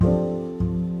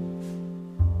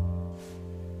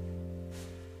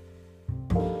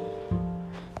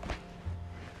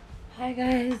Hi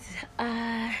guys,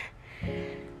 how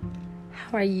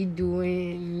are you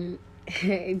doing?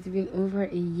 It's been over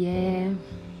a year.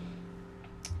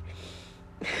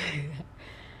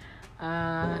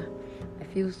 I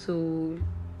feel so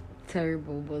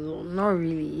terrible, but not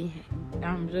really.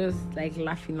 I'm just like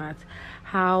laughing at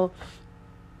how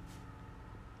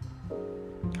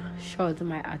short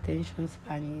my attention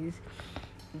span is.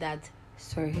 That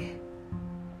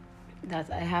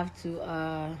I have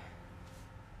to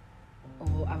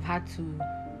or I've had to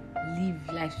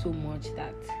live life so much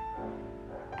that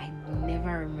I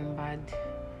never remembered.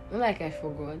 Not like I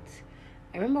forgot.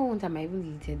 I remember one time I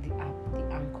even deleted the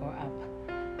Anchor app.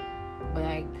 But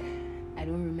like, I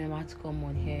don't remember to come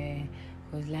on here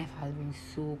because life has been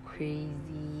so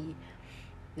crazy.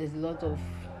 There's a lot of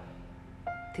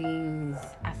things.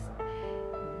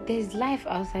 There's life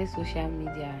outside social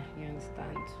media, you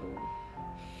understand? So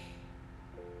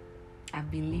I've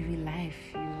been living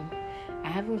life, I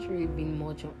haven't really been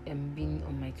been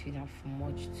on my Twitter for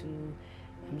much too.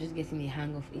 I'm just getting the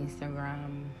hang of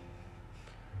Instagram.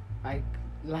 Like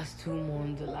last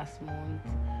month.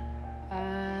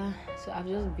 So I've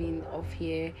just been off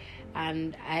here,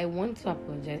 and I want to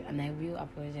apologize, and I will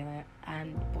apologize.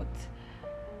 But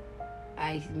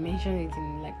I mentioned it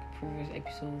in like previous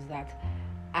episodes that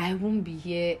I won't be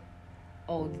here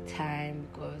all the time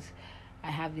because I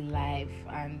have a life,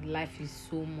 and life is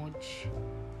so much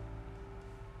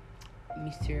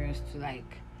mysterious to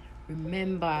like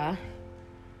remember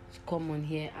to come on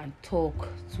here and talk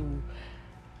to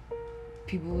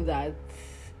people that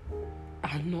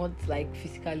are not like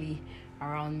physically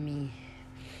around me,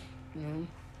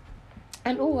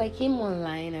 And I came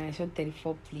online and I saw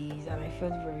 34 plays and I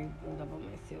felt very good about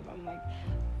myself. I'm like,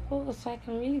 so I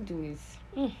can really do this.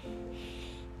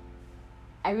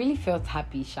 I really felt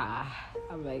happy, Sha.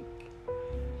 I'm like,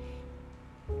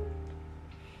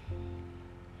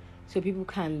 so people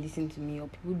can listen to me, or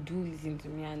people do listen to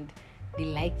me and they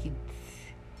like it.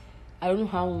 I don't know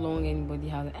how long anybody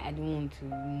has. I don't want to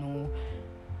know.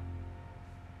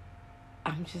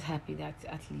 I'm just happy that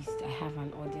at least I have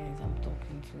an audience I'm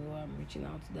talking to. I'm reaching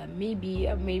out to them. Maybe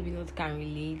not can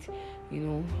relate,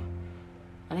 And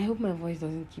I hope my voice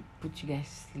doesn't put you guys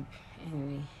to sleep.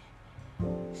 Anyway,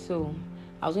 so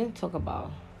I was going to talk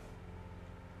about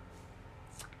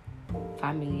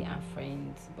family and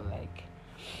friends, but like,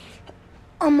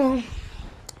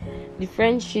 the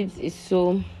friendships is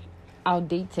so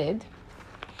outdated.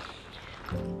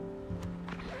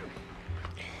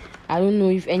 I don't know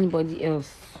if anybody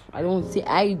else. I don't say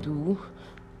I do.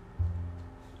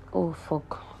 Oh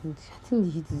fuck! I think the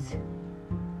heat is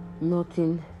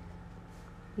melting.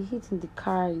 The heat in the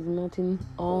car is melting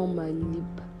all my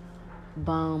lip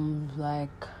balm.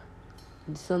 Like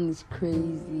the sun is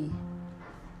crazy.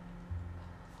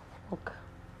 Fuck.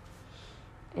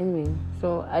 Anyway,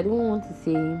 so I don't want to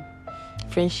say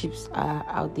friendships are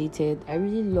outdated. I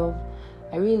really love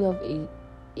an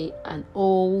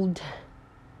old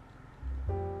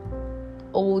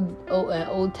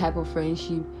type of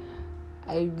friendship.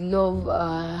 I love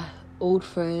old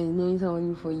friends, knowing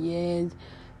someone for years.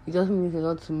 It just means a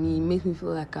lot to me. It makes me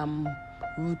feel like I'm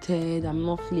rooted. I'm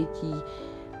not flaky.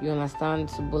 You understand?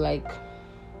 But like,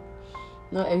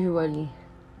 not everybody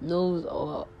knows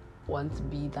or wants to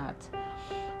be that.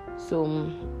 So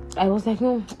I was like,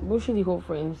 no, bullshit the whole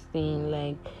friends thing.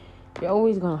 Like, you're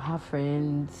always gonna have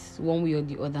friends one way or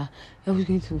the other. You're always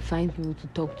going to find people to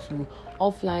talk to,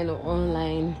 offline or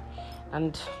online.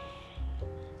 And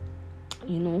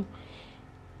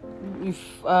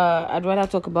if I'd rather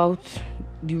talk about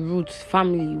the roots,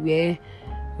 family,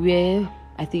 where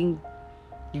I think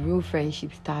the real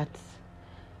friendship starts.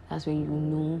 That's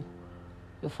when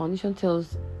your foundation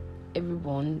tells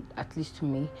everyone, at least to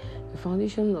me, your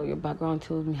foundation or your background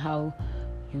tells me how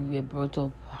you were brought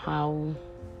up, how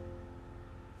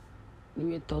you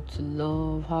were taught to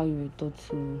love, how you were taught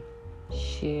to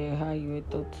share, how you were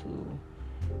taught to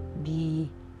be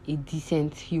a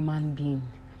decent human being,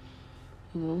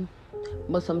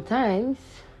 But sometimes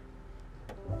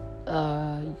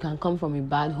you can come from a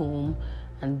bad home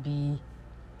and be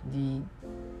the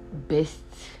best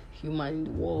human in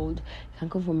the world. You can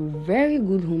come from a very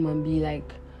good home and be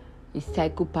like a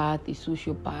psychopath, a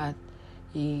sociopath,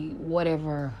 a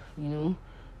whatever,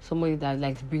 somebody that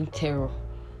likes to bring terror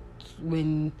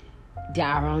when they're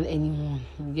around anyone.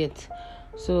 You get?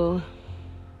 So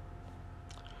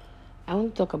I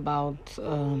want to talk about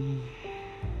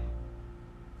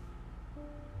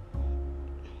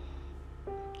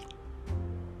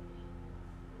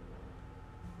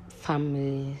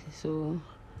family. So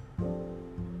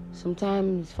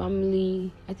sometimes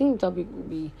family, I think the topic will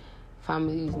be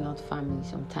family is not family.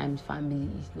 Sometimes family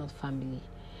is not family.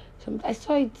 I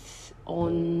saw it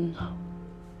on,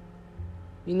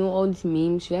 all these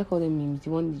memes. Should I call them memes?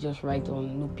 The one they just write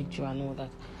on no picture and all that,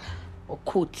 or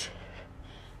quote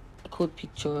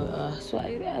picture. So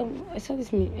I saw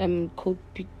this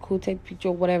quoted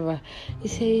picture, whatever. It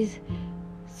says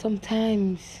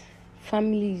sometimes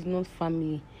family is not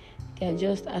family. They are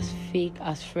just as fake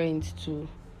as friends too.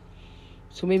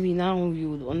 So maybe now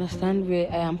you would understand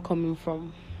where I am coming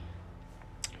from.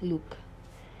 Look,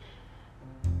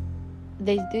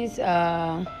 there's this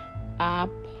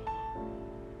app.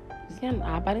 Is there an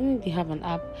app? I don't know if they have an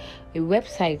app. A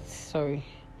website, sorry.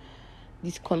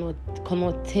 This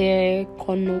connotere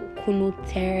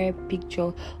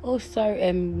picture. Oh, sorry.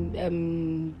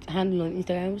 Handle on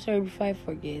Instagram. Sorry, before I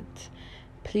forget,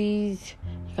 please,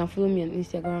 you can follow me on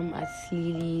Instagram at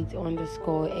 _SLEELITH.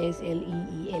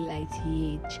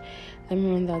 Let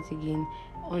me run that again.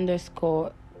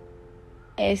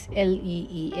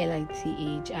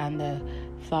 _SLEELITH and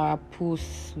flower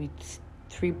posts with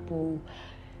triple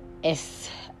S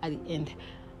at the end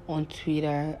on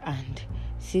Twitter. And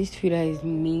since Twitter is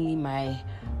mainly my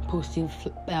posting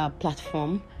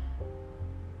platform,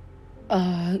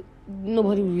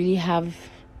 nobody really have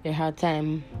a hard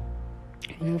time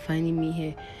finding me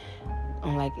here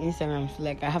on like Instagram. So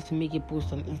like I have to make a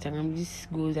post on Instagram. This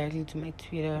goes directly to my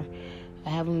Twitter. I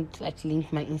haven't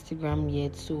linked my Instagram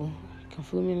yet, so you can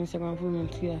follow me on Instagram, follow me on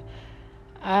Twitter.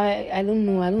 I don't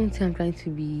know. I don't think I'm trying to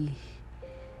be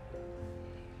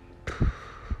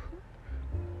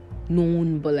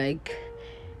known, but like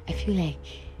I feel like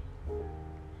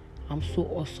I'm so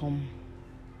awesome.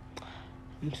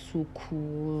 I'm so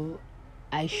cool.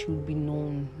 I should be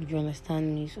known. You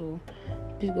understand me? So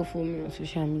please go follow me on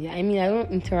social media. I mean, I don't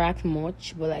interact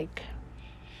much, but like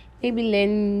maybe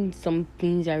learn some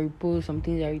things I repost, some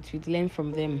things I retweet. Learn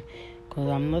from them, because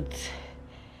I'm not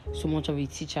so much of a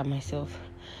teacher myself.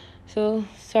 So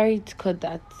sorry to cut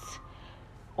that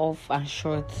off and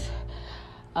short.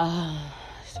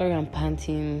 Sorry, I'm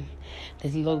panting.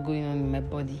 There's a lot going on in my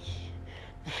body.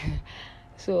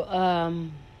 So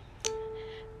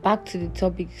back to the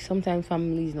topic. Sometimes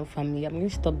family is not family. I'm going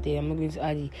to stop there. I'm not going to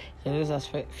add just as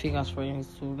figures for you.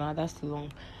 So now that's too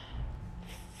long.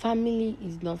 Family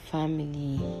is not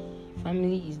family.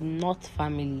 Family is not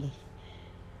family.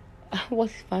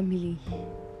 What's family?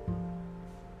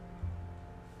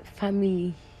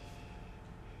 Family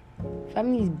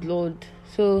is blood.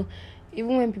 So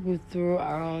even when people throw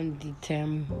around the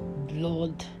term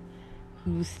blood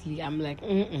loosely, I'm like,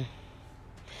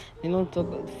 They don't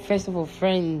talk. First of all,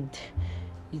 friend,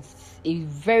 it's a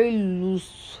very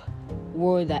loose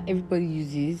word that everybody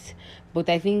uses, but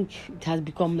I think it has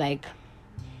become like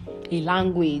a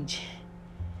language.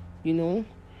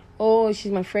 Oh,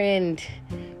 she's my friend.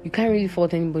 You can't really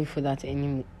fault anybody for that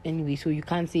anyway. So you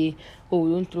can't say, oh,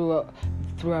 don't throw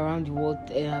around the word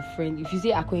friend. If you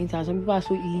say acquaintance, some people are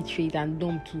so illiterate and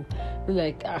dumb too. They're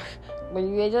like, but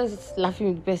you were just laughing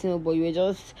with the person, but you were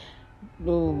just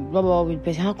blah blah blah with the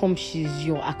person. How come she's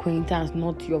your acquaintance,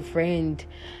 not your friend?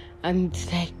 And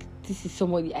it's like, this is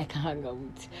somebody I can hang out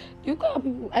with. You call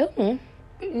people, I don't know.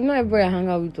 Not everybody I hang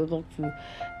out with or talk to,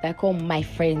 they call my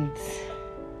friends.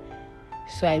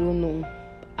 So I don't know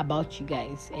about you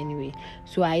guys anyway.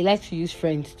 So I like to use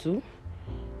friends too,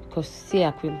 because say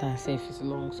acquaintance is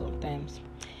long sometimes.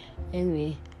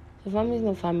 Anyway, so family is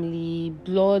not family.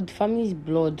 Blood, family is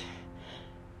blood.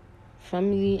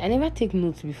 Family, I never take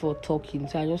notes before talking,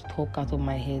 so I just talk out of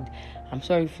my head. I'm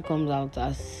sorry if it comes out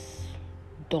as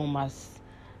dumb as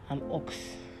an ox,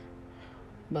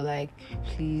 but like,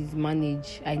 please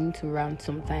manage. I need to rant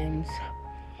sometimes.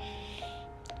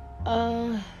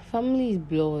 Family is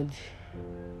blood.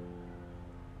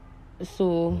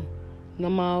 So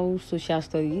normal social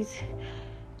studies,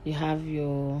 you have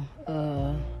your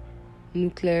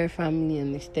nuclear family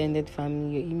and extended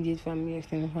family, your immediate family,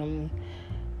 extended family.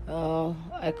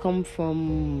 I come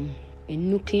from a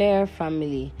nuclear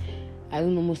family. I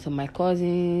don't know most of my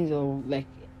cousins or like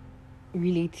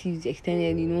relatives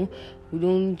extended. We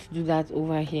don't do that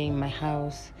over here in my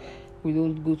house. We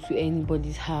don't go to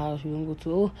anybody's house. We don't go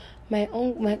to my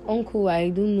uncle.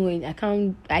 I don't know.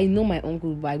 I know my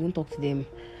uncle, but I don't talk to them.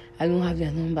 I don't have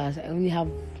their numbers. I only have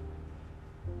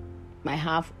my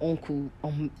half uncle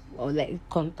or like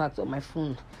contacts on my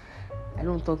phone. I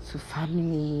don't talk to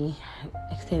family,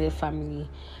 extended family.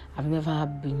 I've never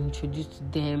been introduced to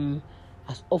them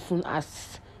as often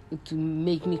as to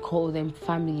make me call them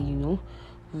family.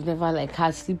 We've never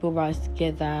had sleepovers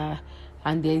together,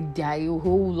 and there are a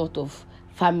whole lot of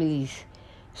families.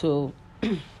 So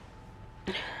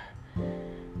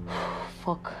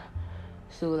fuck.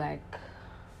 So like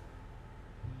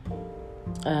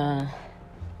I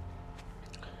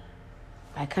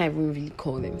can't even really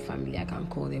call them family. I can't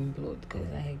call them blood, because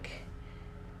like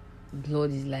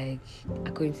blood is like,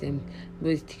 according to them,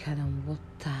 blood is thicker than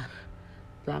water,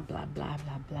 blah blah blah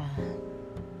blah blah.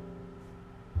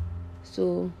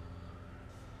 So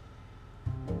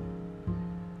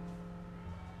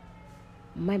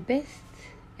I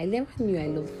never knew I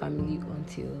loved family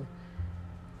until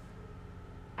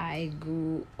I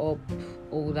grew up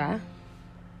older.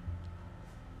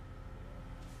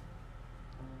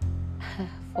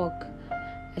 Fuck,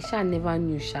 I never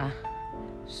knew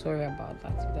sorry about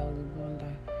that, if that was a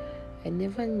blunder. I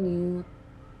never knew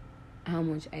how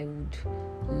much I would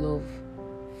love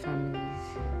families.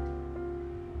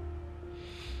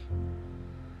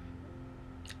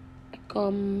 I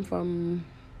come from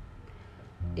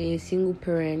a single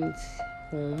parent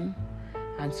home,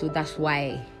 and so that's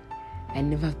why I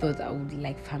never thought I would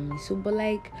like family. So, but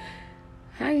like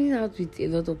hanging out with a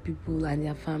lot of people and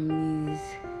their families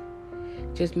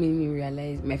just made me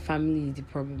realize my family is the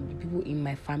problem. The people in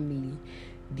my family,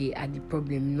 they are the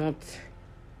problem, not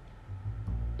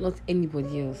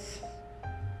anybody else.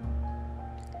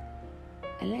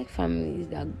 I like families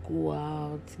that go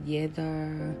out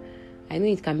together. I know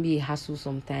it can be a hassle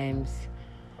sometimes.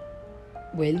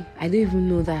 Well, I don't even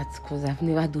know that because I've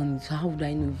never done it. So how would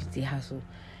I know if it's a hassle?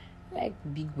 I like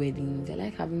big weddings. I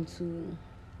like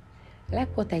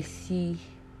what I see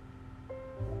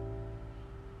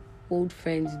old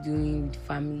friends doing with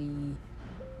family.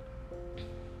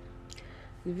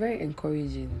 It's very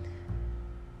encouraging.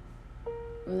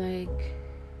 But like,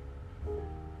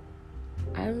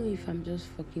 I don't know if I'm just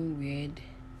fucking weird.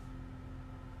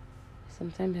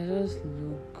 Sometimes I just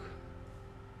look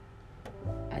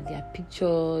at their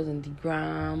pictures on the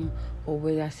gram, or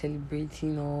where they're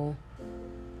celebrating, or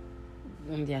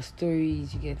on their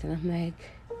stories, you get, and I'm like,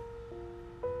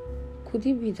 could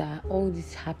it be that all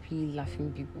these happy,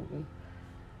 laughing people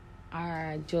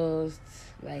are just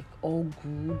like all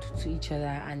good to each other,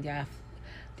 and they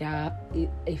are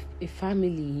a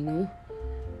family,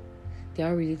 they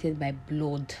are related by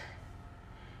blood?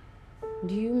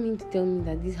 Do you mean to tell me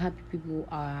that these happy people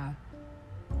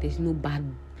there's no bad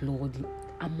blood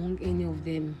among any of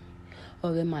them?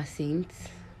 All of them are saints?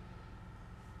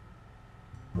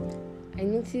 I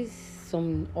noticed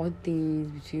some odd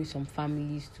things between some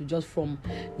families too, just from,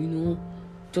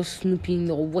 just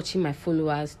snooping or watching my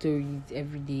followers' stories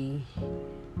every day,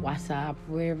 WhatsApp,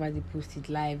 wherever they post it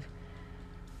live.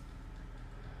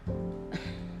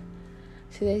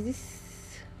 So there's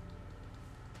this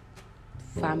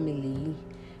family,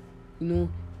 you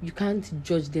can't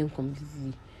judge them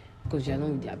completely because you're not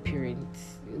with their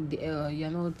parents.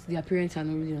 Their parents are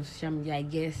not really on social media, I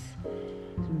guess.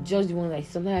 Just the one that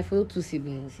sometimes I follow two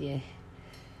siblings, yeah.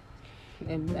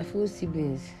 I follow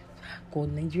siblings.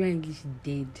 God, Nigerian English is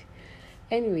dead.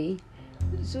 Anyway,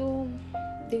 so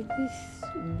there's this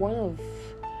one of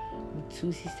the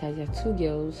two sisters. There are two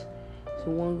girls.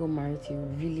 So one got married to a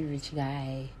really rich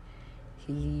guy.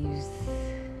 They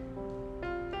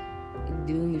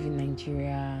don't live in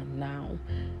Nigeria now.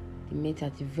 They met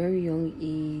at a very young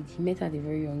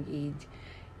age.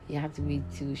 He had to wait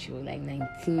till she was like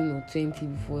 19 or 20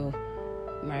 before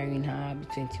marrying her. Be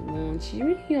 21. She's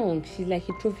really young. She's like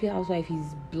a trophy housewife.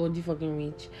 He's bloody fucking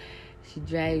rich. She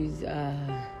drives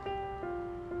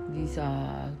these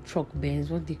truck Benz.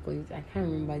 What they call it? I can't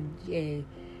remember.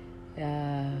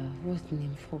 What's the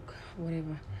name? Fuck.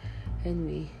 Whatever.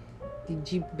 Anyway, the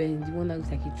Jeep Benz, the one that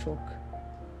looks like a truck.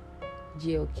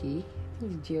 JLK. I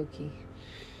think it's JLK.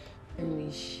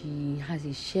 Anyway, she has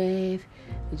a chef.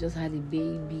 They just had a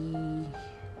baby.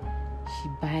 She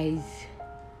buys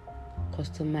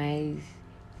customized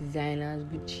designers,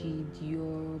 Gucci,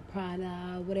 Dior,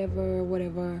 Prada,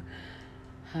 whatever.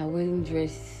 Her wedding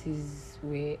dresses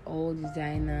were all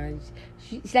designers.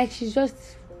 She's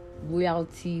just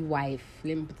royalty wife.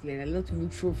 Let me put it like that. Not even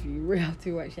trophy,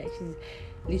 royalty wife. She's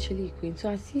literally a queen. So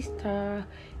her sister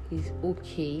is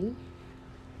okay.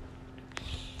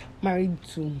 Married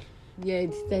to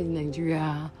the sister in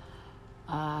Nigeria.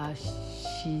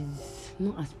 She's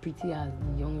not as pretty as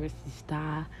the younger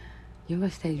sister. The younger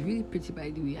sister is really pretty,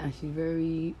 by the way, and she's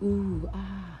very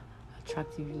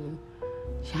attractive.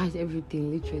 She has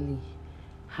everything, literally.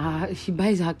 She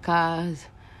buys her cars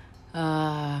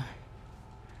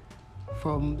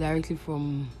directly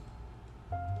from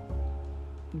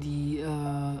the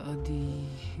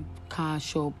car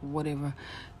shop, whatever.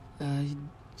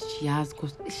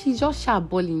 She's just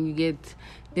balling, you get.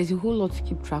 There's a whole lot to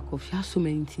keep track of. She has so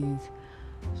many things.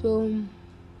 So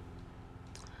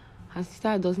her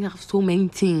sister doesn't have so many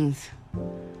things.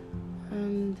 And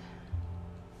And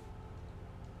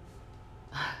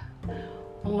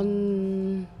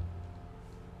on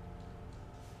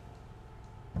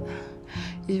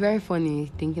it's very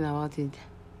funny thinking about it.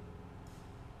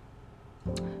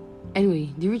 Anyway,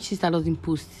 the rich sister doesn't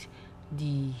post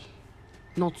the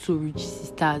not so rich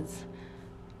sister's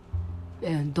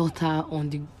daughter on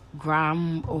the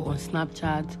gram or on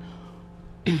Snapchat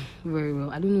very well.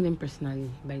 I don't know them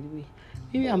personally, by the way.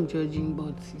 Maybe I'm judging,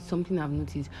 but it's something I've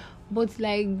noticed. But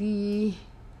like the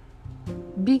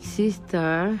big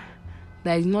sister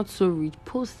that is not so rich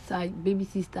posts her baby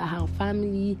sister, her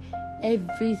family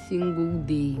every single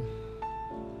day.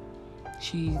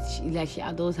 She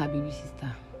adores her baby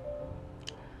sister.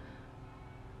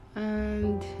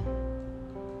 And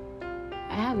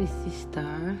I have a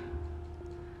sister.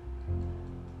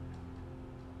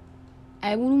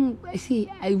 I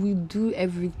will do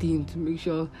everything to make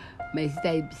sure my sister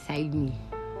is beside me.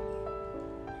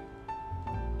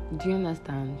 Do you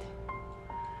understand?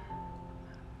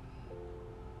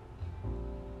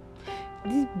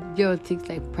 This girl takes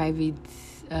like private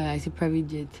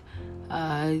jet.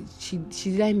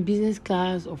 She's like in business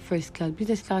class or first class.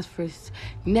 Business class first.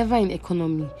 Never in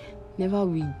economy. Never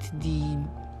with the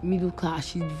middle class.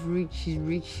 She's rich.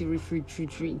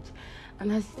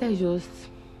 And her sister is just,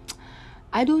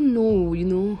 I don't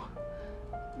know,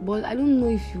 but I don't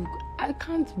know I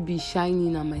can't be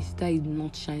shining and my sister is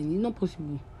not shining. It's not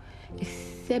possible.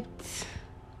 Except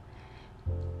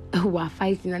we're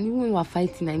fighting, and even when we're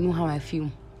fighting, I know how I feel.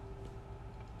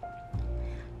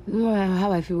 You know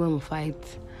how I feel when we fight.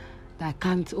 That I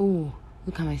can't,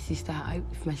 look at my sister.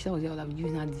 If my sister was there, I would have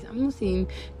given her this. I'm not saying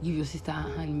give your sister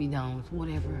a hand-me-down,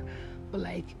 whatever. But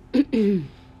like,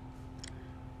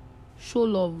 show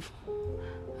love.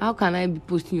 How can I be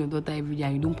posting your daughter every day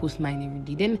and you don't post mine every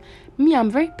day? Then me, I'm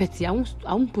very petty. I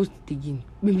won't post it again.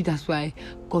 Maybe that's why,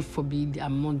 God forbid,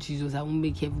 I'm not Jesus. I won't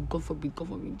make heaven. God forbid,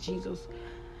 Jesus.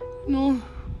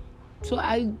 So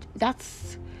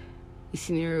that's a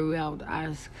scenario where I would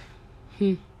ask,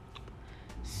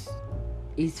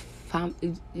 is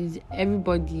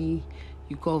everybody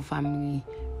you call family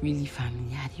really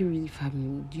family? Are they really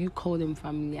family? Do you call them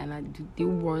family? And do they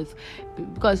worth?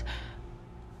 Because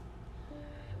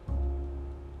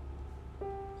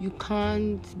you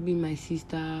can't be my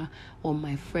sister or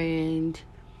my friend.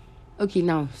 Okay,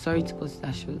 now, sorry to cut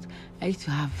that short. I used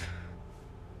to have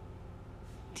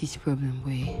this problem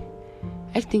where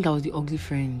I think I was the ugly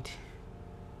friend.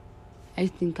 I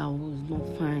think I was not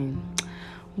fine.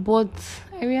 But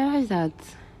I realized that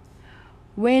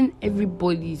when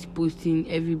everybody is posting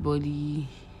everybody,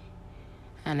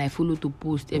 and I follow to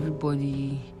post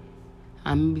everybody,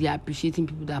 and maybe they're appreciating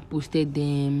people that posted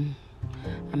them,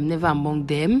 I'm never among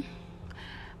them.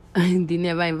 And they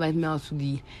never invite me out to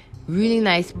the really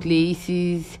nice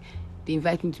places. They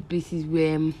invite me to places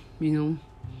where,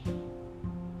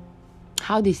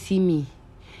 how they see me.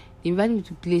 They invite me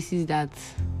to places that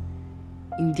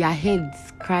in their head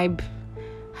describe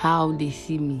how they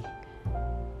see me.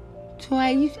 So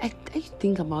I used to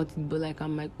think about it, but like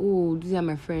I'm like, these are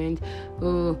my friends.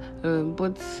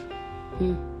 But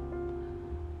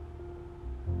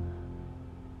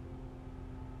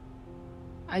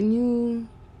I knew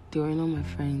they were not my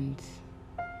friends.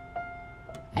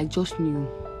 I just knew.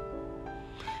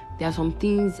 There are some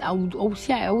things I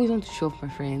always want to show off my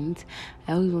friends.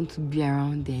 I always want to be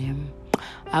around them.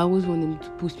 I always want them to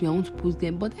post me. I want to post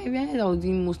them. But I realized I was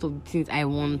doing most of the things I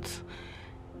want.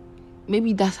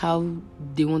 Maybe that's how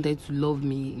they wanted to love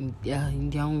me in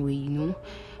their own way,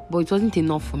 But it wasn't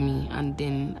enough for me. And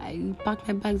then I packed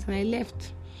my bags and I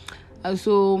left.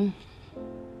 So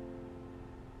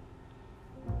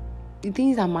the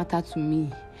things that matter to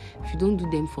me, if you don't do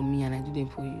them for me and I do them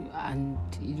for you, and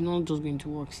it's not just going to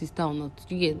work, sister or not,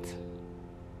 you get.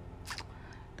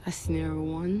 That's scenario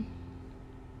 1.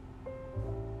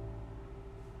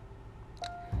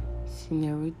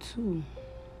 Scenario 2.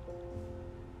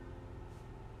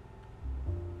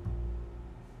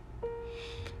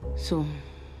 So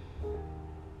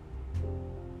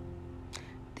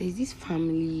there's this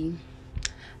family.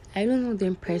 I don't know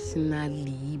them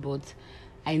personally, but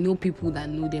I know people that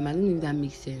know them. I don't know if that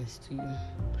makes sense to you.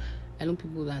 I know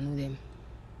people that know them.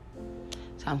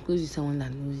 So I'm close to someone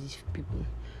that knows these people.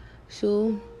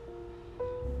 So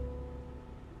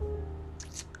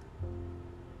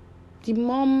the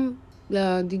mom,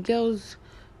 the girls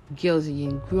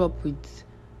again grew up with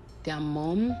their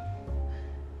mom.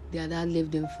 Their dad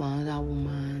left them for another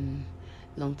woman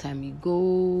long time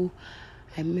ago.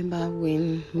 I remember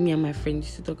when me and my friends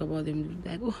used to talk about them,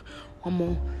 like,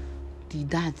 the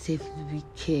dad said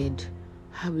wicked.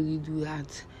 How will you do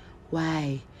that?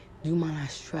 Why? the woman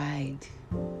has tried.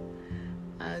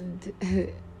 And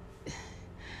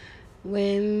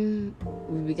when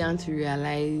we began to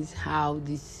realize how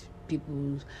these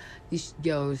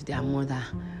girls, their mother,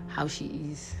 how she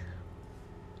is,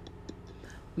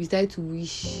 we started to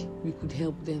wish we could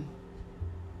help them.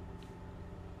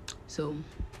 So,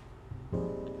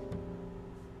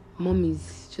 mom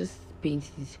is just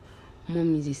painted.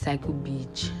 Mom is a psycho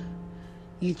bitch.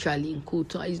 Literally, in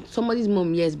quote. Somebody's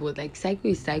mom, yes, but like psycho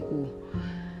is psycho.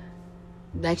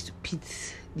 Likes to pit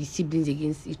the siblings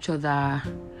against each other.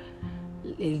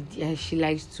 She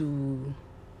likes to,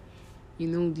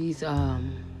 these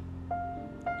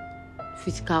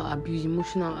physical abuse,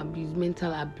 emotional abuse,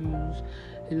 mental abuse.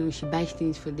 She buys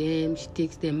things for them. She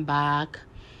takes them back.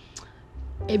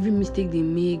 Every mistake they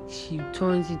make, she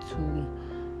turns it to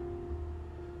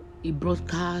a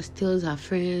broadcast, tells her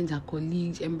friends, her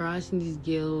colleagues, embarrassing these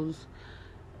girls,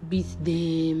 beats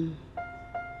them,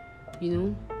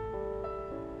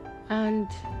 and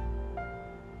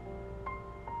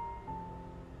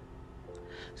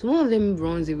so one of them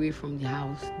runs away from the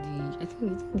house. I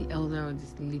think it's the elder or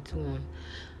this little one.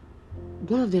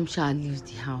 One of them leaves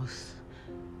the house.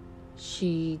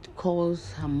 She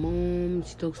calls her mom,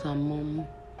 she talks to her mom,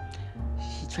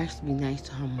 she tries to be nice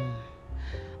to her mom.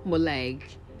 But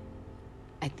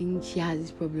I think she has this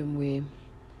problem where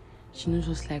she knows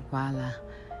what's like wahala.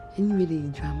 Anyway, the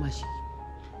drama, she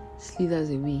slithers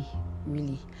away,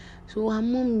 really. So her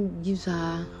mom gives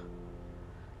her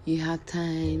a hard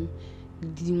time.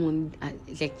 Didn't want,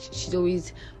 she's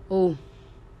always,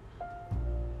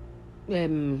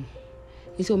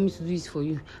 he told me to do this for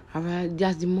you.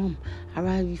 That's the mom. I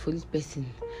rather do it for this person.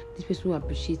 This person will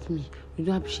appreciate me. You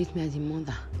don't appreciate me as a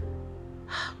mother.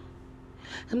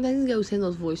 Sometimes this guy will send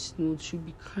us voice notes. She'll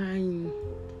be crying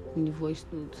in the voice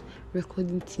notes,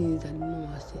 recording things that the mom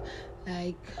has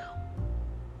said.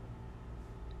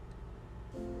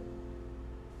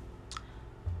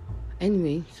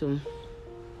 Anyway, so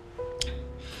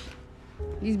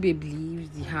this babe leaves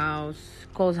the house,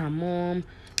 calls her mom,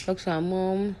 talks to her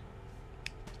mom.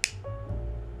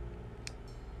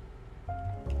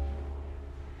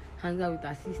 Hangs out with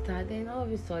her sister. Then all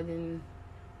of a sudden,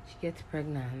 she gets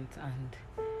pregnant, and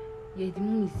the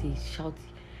mom is a shouty.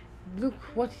 Look,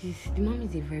 the mom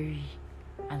is a very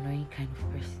annoying kind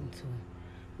of person. So,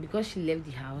 because she left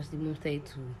the house, the mom started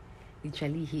to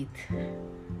literally hate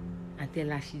and tell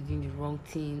her she's doing the wrong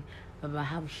thing. About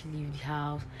how she leave the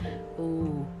house.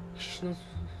 Oh, she's not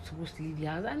supposed to leave the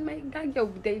house. And that girl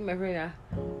will be telling my friend that,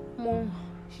 Mom,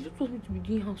 she just wants me to be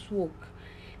doing housework.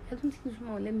 I don't think this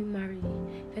woman will let me marry.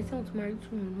 If I say I want to marry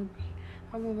someone,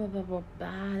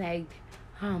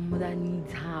 her mother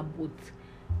needs her, but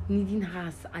needing her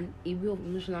as a way of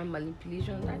emotional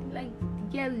manipulation. That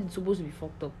the girl is supposed to be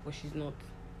fucked up, but she's not.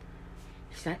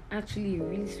 She's actually a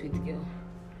really sweet girl.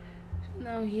 So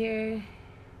now here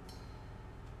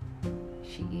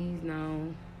she is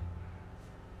now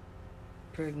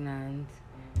pregnant,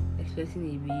 expecting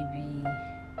a baby,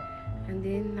 and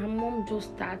then her mom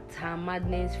just starts her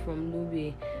madness from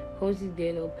nowhere. Calls this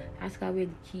girl up, asks her where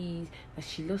the keys, that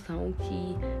she lost her own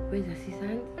key, where's her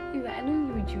sister. And I don't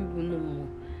live with you people no more.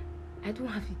 I don't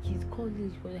have the keys. Call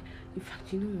this brother. In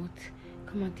fact, you know what?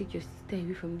 Come and take your sister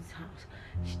away from this house.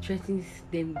 She threatens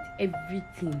them with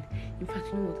everything. In fact,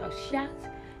 you know what?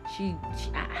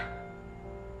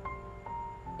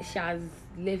 She has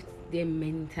left them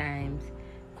many times,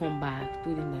 come back,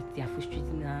 told them that they are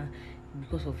frustrating her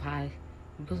because of her,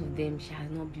 because of them. She has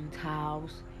not built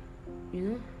house,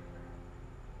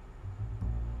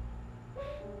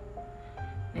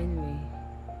 Anyway,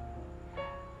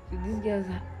 so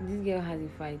this girl has a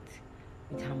fight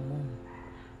with her mom,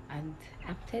 and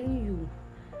I'm telling you,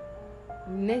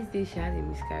 the next day she had a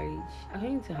miscarriage.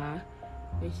 According to her,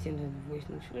 when she sent us the voice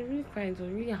note, she was really crying. It was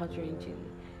really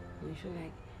heart-wrenching. She was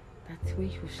like, that's when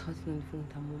she was shouting on the phone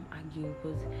with her mom, arguing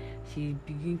because she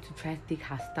began to try to take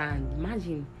her stand.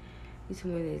 Imagine this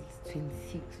woman that's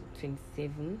 26 or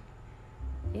 27,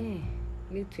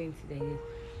 late 20s, I guess.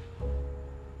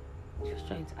 She was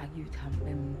trying to argue with her,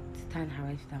 stand her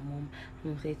right with her mom. Her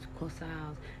mom said to cuss her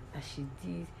out, that she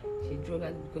drug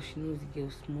her because she knows the girl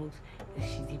smokes, that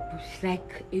she's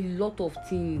like a lot of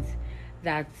things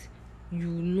that you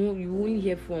only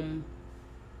hear from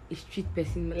a street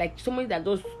person, like somebody that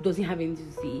doesn't have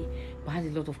anything to say but has a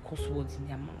lot of curse words in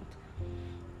their mouth.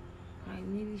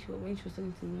 When she was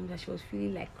talking to me, that she was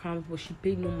feeling like cramps, but she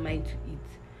paid no mind to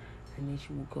it. And then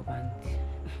she woke up and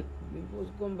it was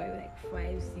gone by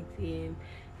 5, 6 a.m.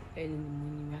 early in the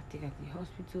morning. We had to take her to the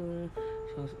hospital.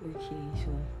 She was okay.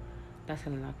 So that's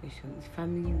another question. Is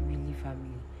family really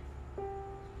family?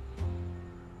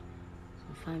 So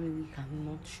family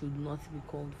should not be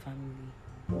called family.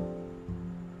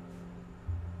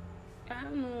 I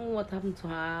don't know what happened to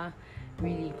her,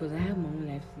 really, because I have my own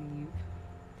life to live.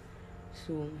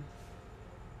 So,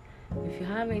 if you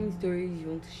have any stories you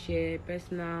want to share,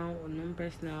 personal or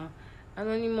non-personal,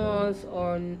 anonymous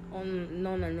or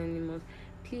non-anonymous,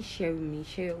 please share with me.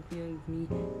 Share your opinion with me.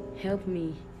 Help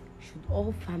me. Should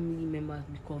all family members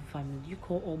be called family? Do you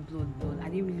call all blood? Are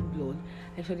they really blood?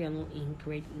 Are you sure they are not ink,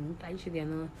 red ink? Are you sure they are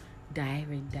not dye,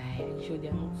 red dye? Are you sure they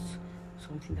are not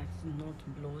something that is not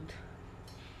blood?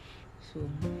 So,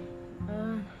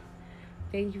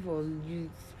 thank you for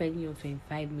spending your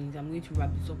 25 minutes. I'm going to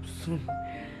wrap this up soon.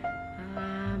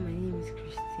 My name is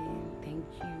Christine. Thank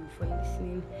you for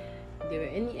listening. If there were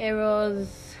any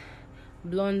errors,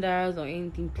 blunders, or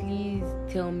anything, please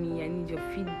tell me. I need your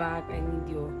feedback. I need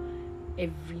your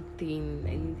everything.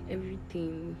 I need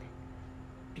everything,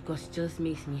 because it just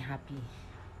makes me happy.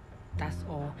 That's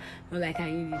all. Not like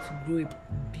I need it to grow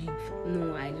big.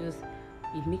 No,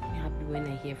 it makes me happy when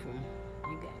I hear from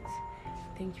you guys.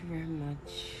 Thank you very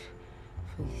much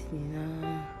for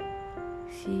listening.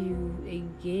 See you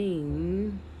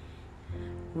again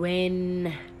when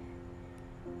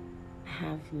I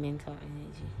have mental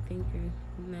energy. Thank you.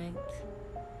 Good night.